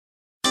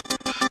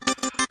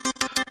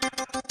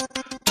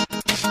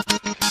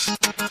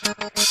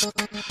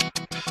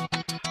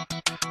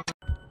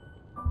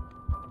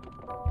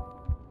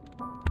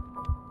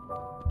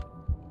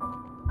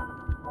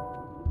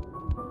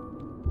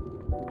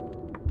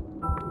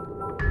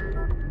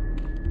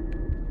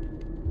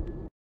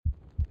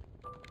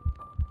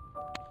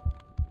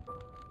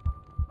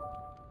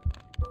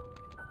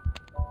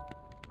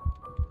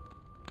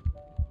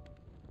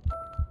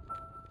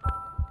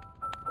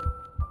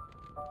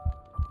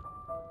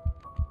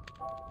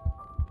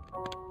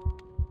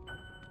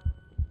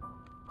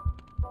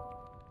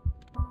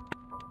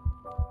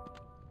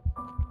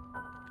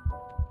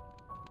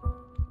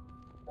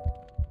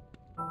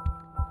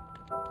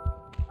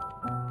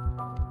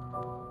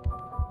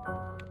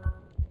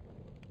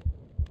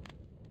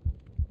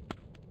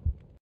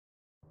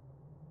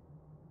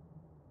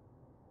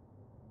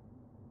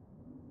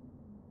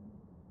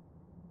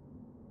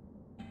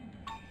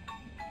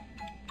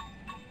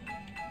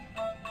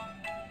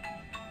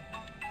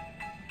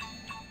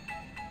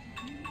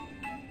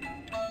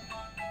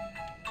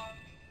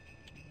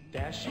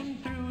Dashing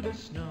through the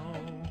snow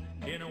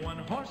in a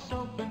one-horse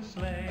open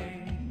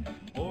sleigh,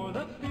 o'er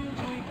the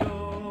fields we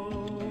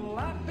go,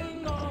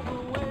 laughing all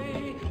the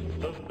way.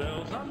 The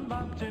bells on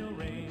bobtail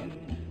ring,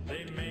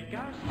 they make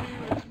our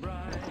spirits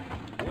bright.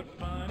 What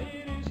fun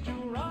it is to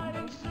ride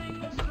and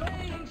sing a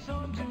sleighing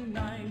song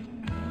tonight.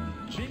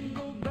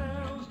 Jingle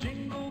bells,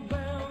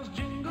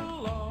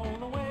 jingle all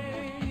the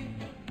way.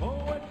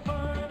 Oh, what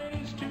fun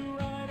it is to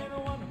ride in a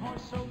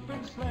one-horse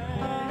open sleigh.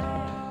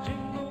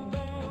 Jingle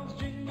bells,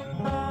 jingle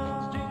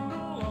bells,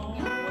 jingle all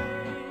the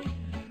way.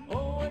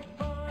 Oh, what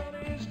fun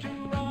it is to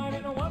ride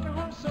in a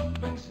one-horse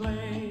open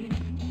sleigh.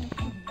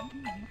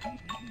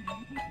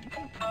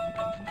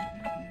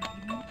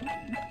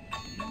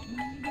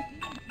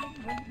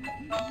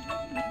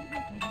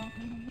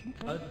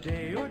 A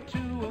day or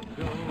two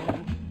ago,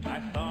 I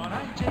thought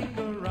I'd take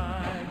a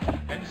ride,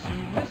 and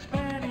soon Miss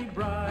Fanny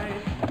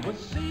Bride was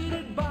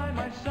seated by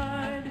my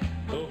side.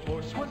 The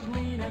horse was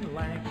lean and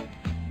lank,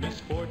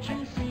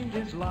 misfortune seemed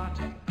his lot.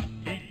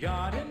 He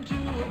got into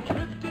a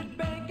drifted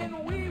bank,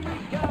 and we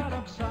got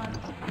upside.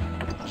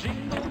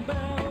 Jingle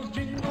bells,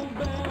 jingle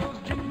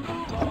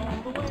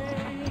all the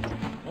way.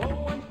 Oh,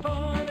 what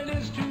fun it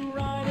is to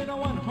ride in a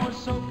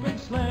one-horse open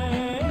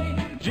sleigh.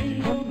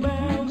 Jingle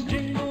bells,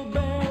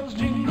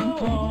 jingle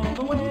all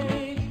the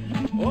way.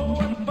 Oh,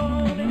 what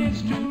fun it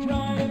is to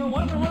ride in a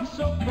one-horse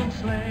open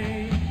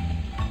sleigh.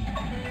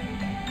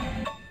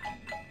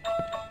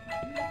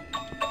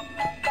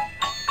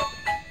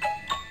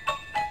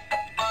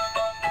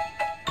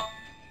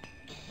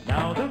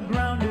 Now the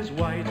ground is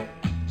white,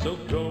 so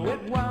go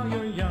it while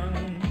you're young.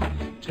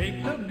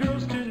 Take the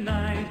girls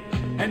tonight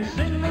and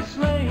sing the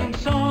sleighing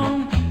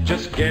song.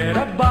 Just get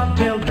a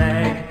bobtailed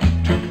nag,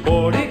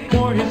 240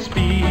 for his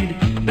speed,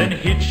 then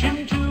hitch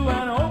him to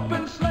an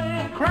open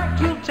sleigh and crack,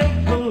 you'll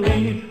take the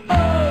lead.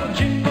 Oh,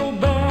 jingle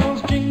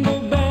bells,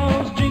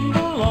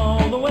 jingle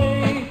all the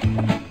way.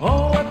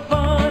 Oh, what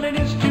fun it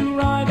is to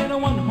ride in a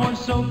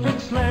one-horse open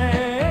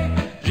sleigh.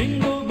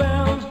 Jingle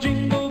bells,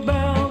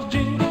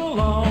 jingle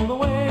all the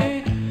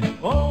way.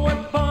 Oh,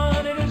 what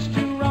fun it is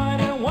to ride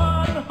in a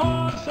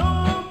one-horse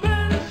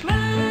open sleigh.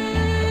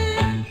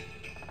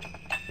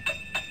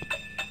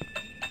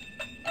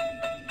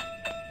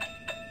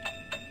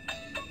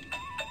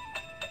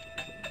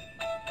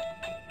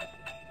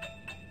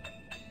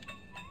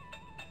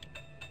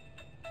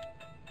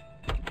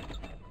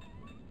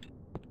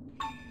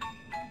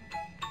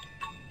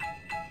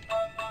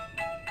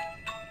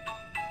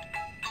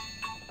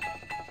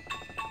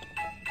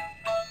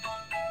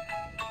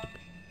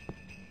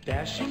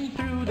 Dashing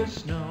through the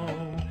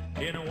snow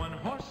in a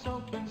one-horse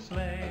open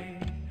sleigh,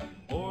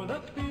 o'er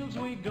the fields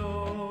we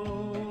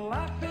go,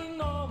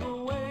 laughing all the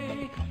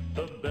way.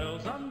 The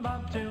bells on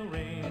bobtail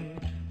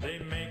ring, they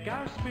make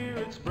our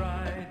spirits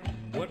bright.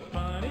 What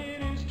fun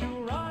it is to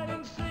ride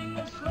and sing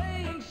a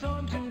sleighing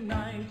song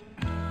tonight.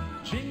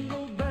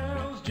 Jingle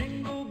bells,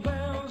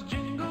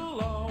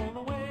 jingle all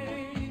the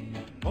way.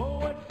 Oh,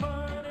 what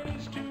fun it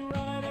is to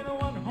ride in a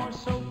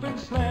one-horse open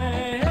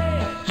sleigh.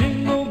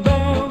 Jingle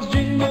bells,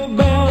 jingle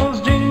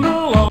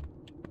all.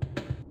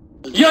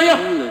 Ya.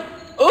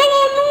 Oh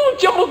no,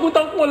 jangan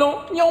butang ko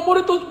lo. Nyaw mo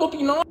rito sa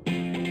Pilipinas.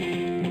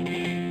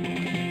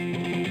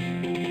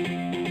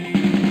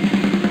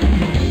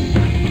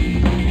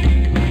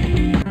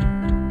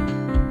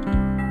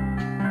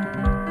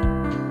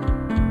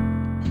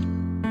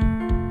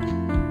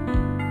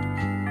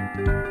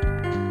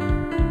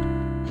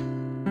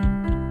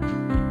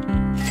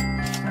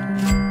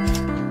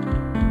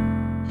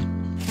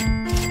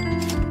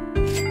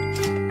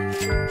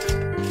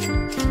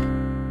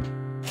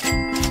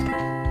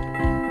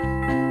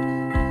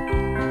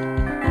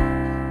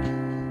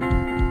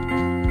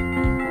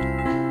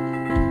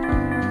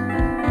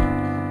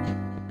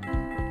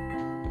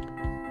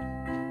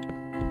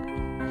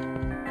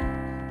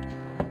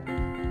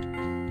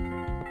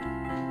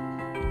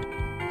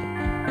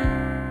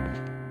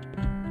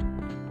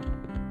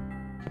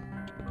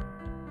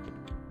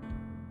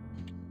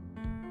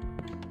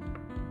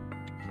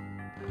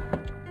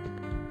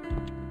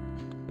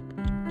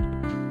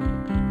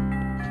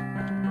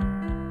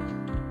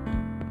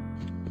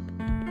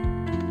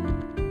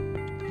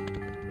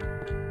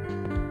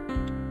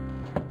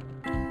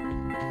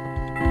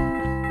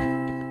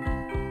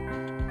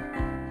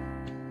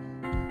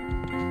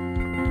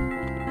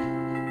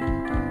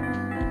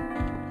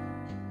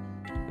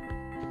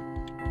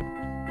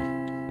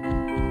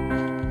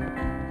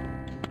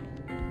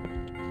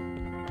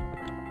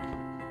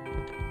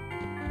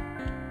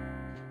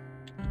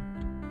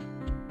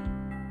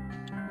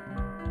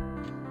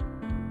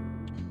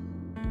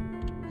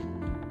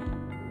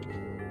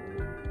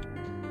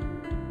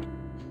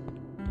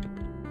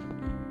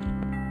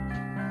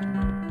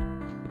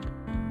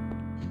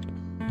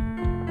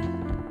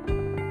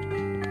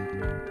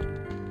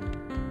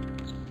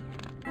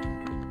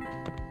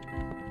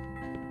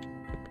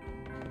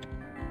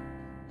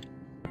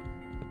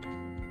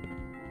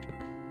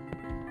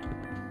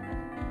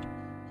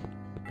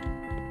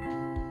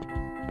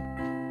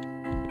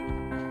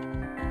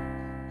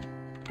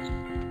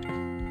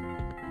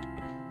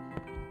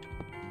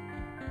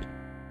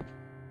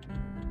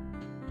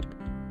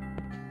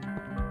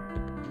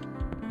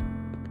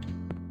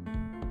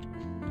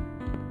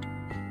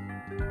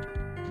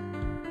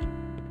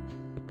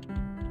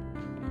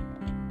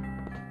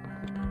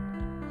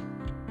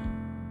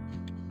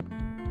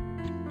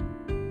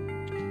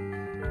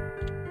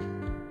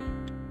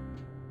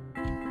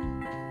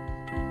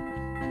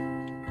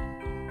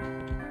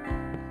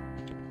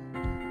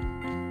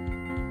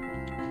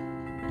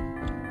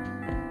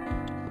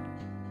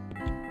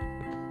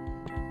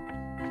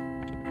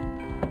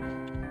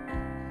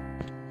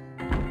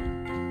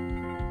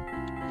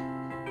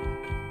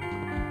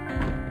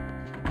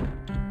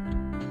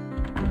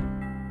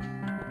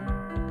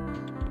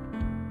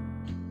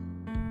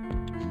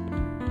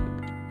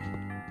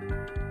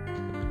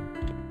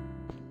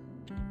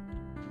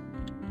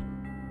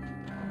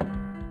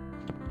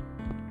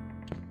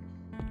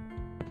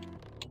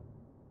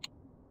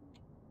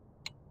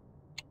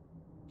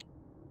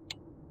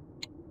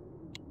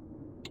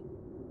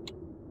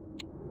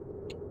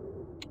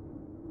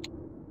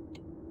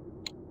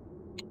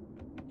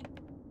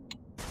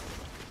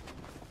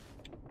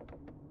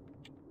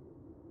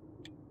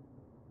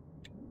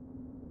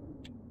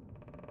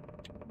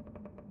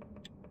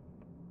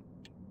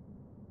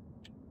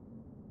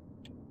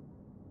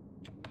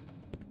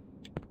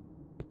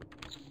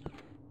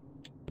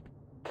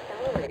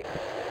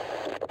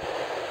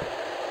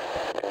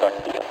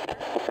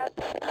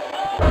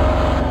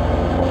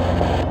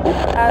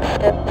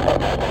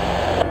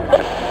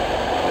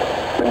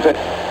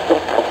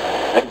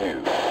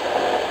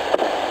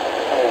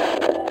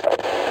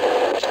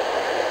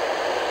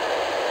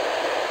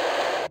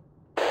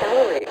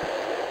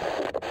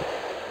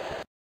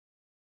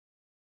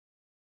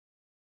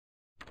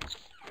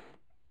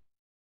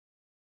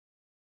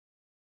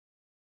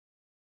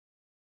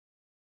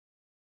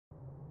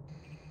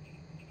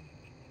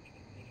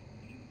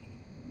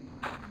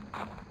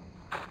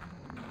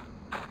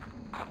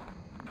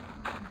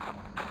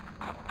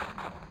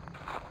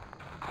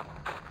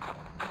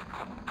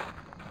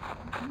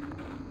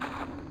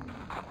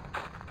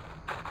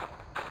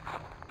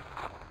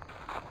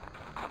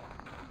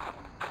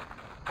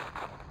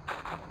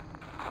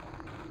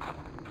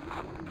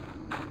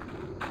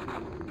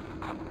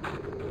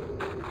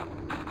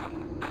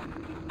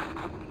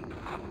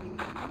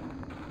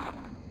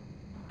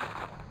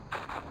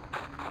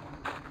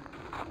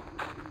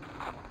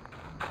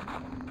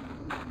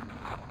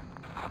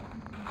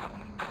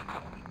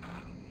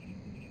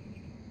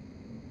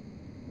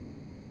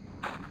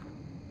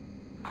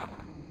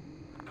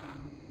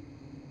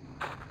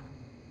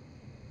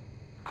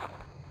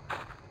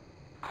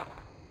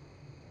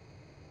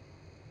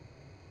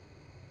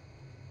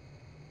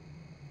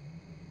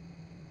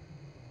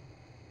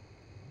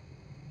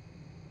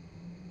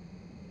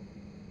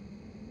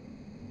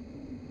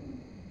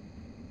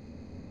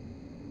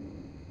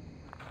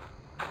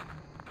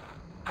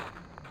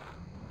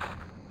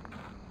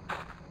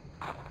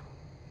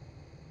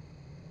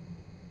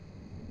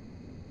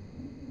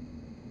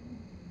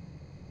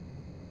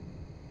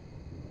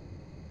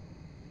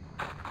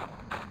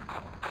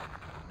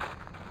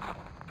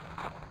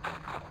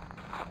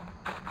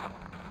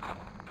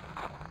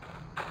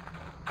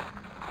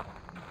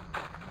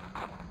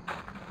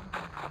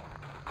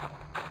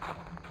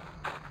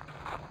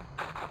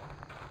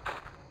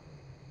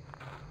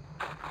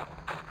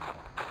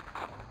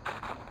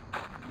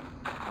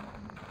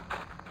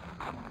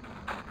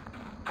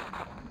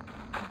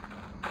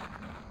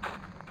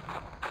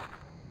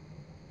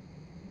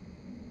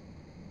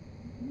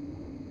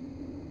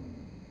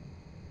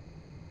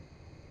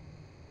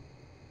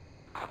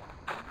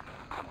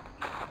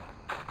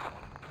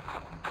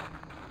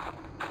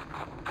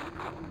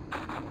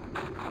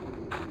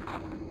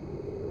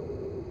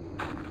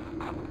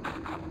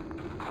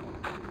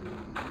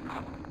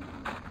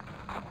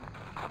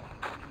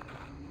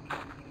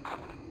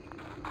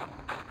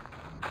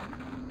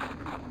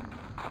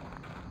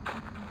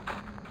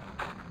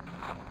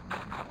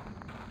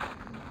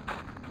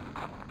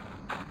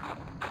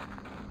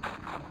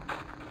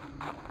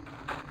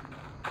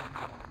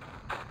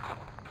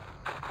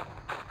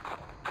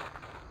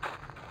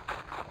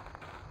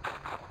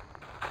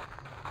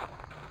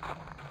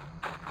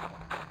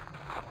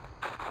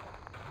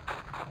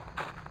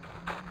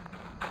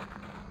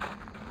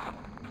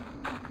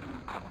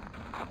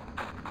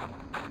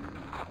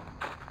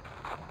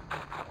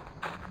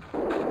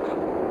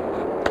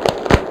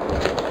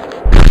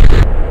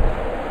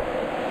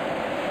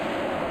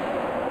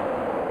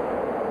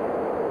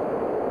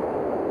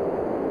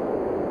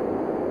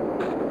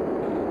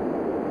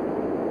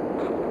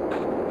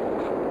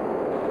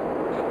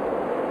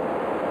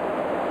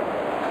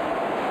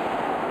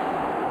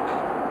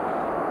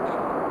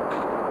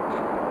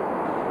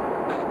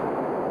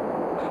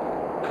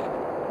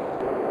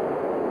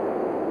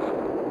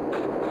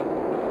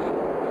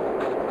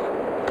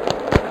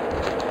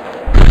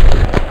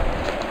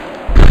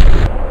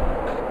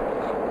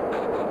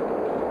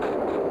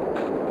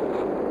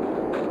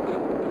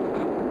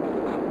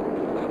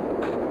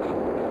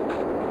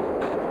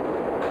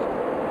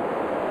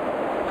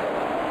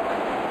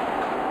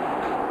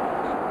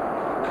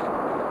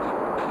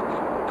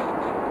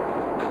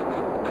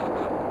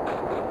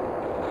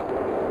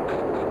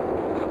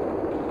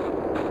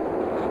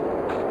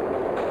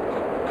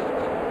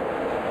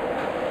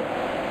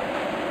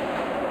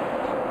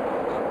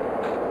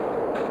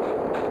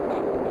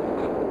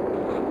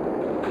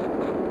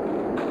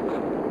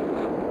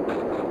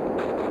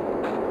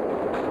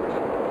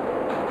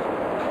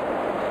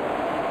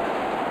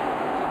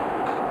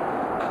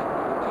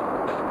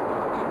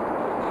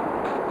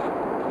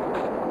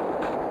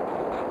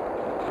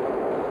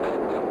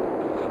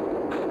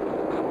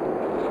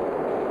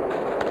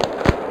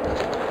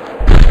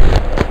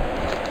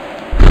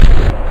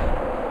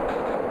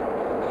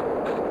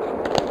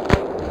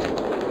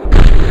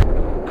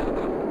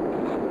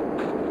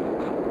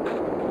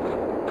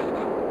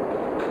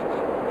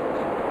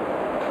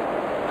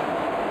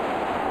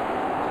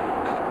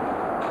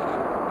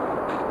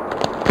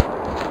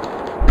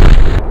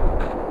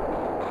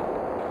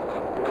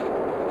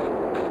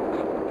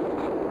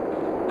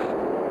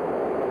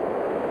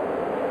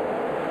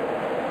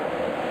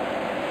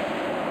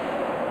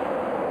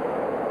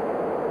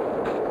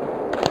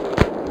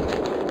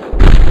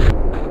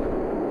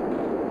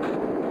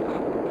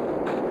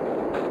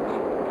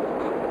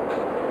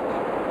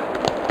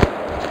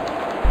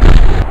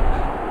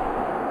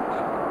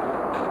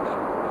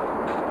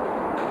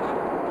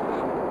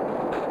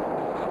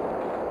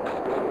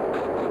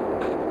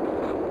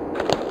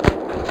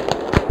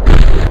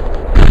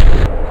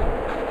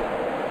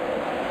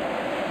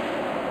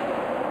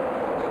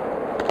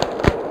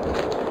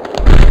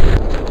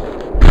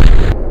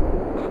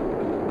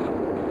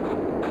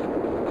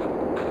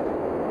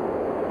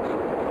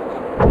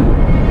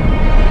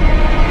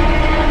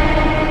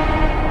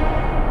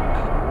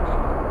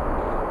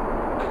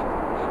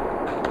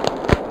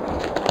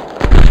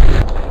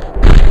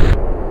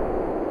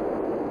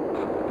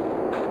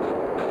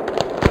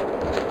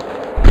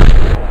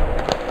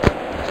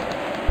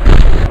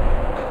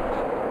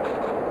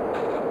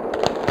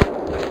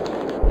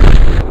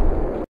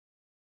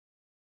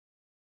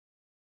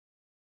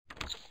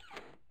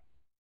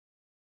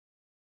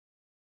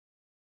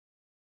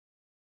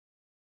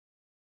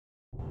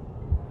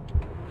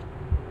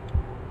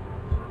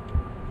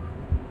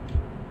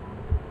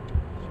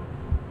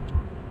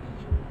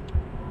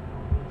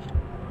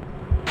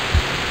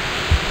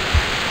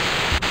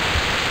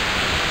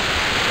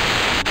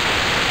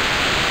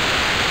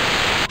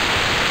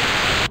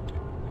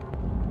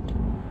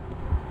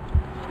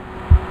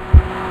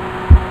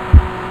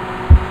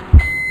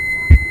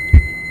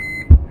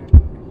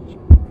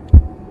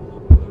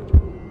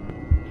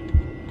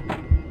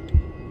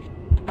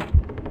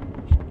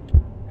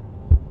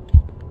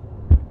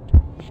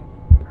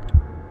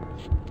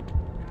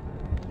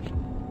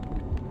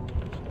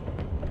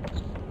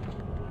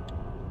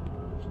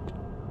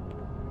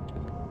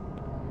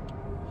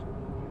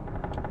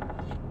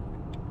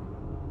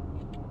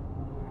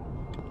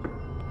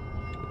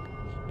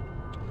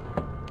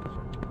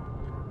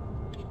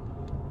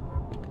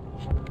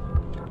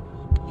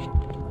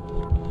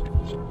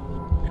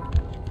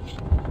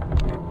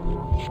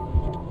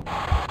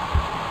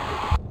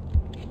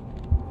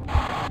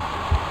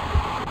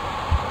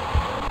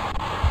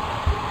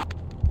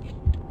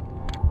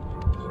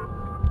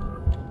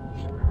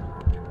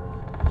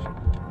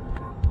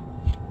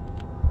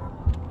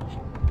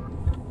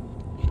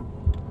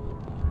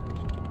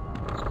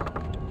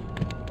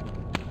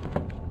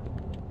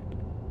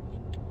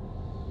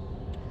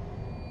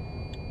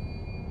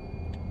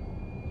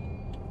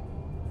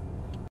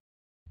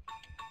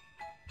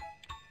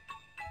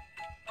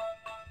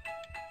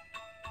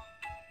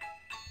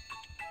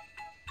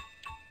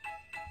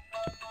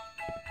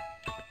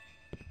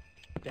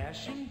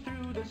 dashing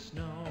through the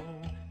snow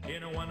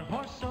in a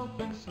one-horse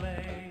open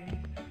sleigh.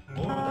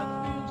 Over the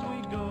fields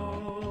we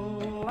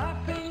go,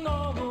 laughing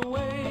all the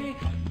way.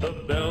 The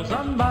bells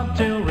on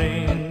bobtail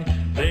ring,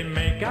 they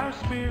make our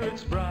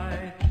spirits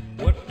bright.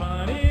 What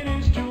fun it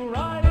is to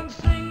ride and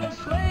sing a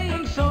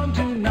sleighing song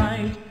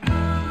tonight.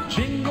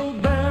 Jingle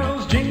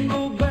bells,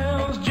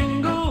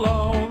 jingle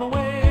all the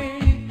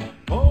way.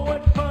 Oh,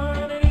 what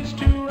fun it is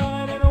to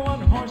ride in a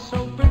one-horse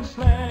open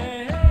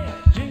sleigh.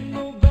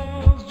 Jingle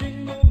bells,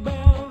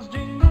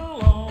 jingle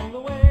all the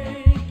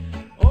way.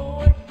 Oh,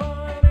 what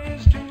fun it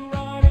is to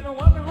ride in a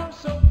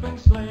one-horse open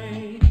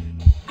sleigh.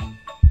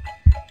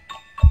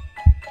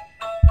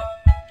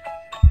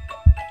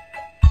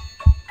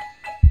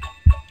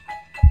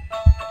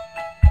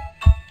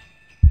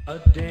 A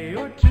day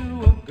or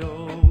two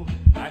ago,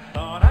 I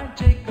thought I'd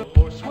take a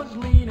horse was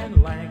lean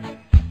and lank.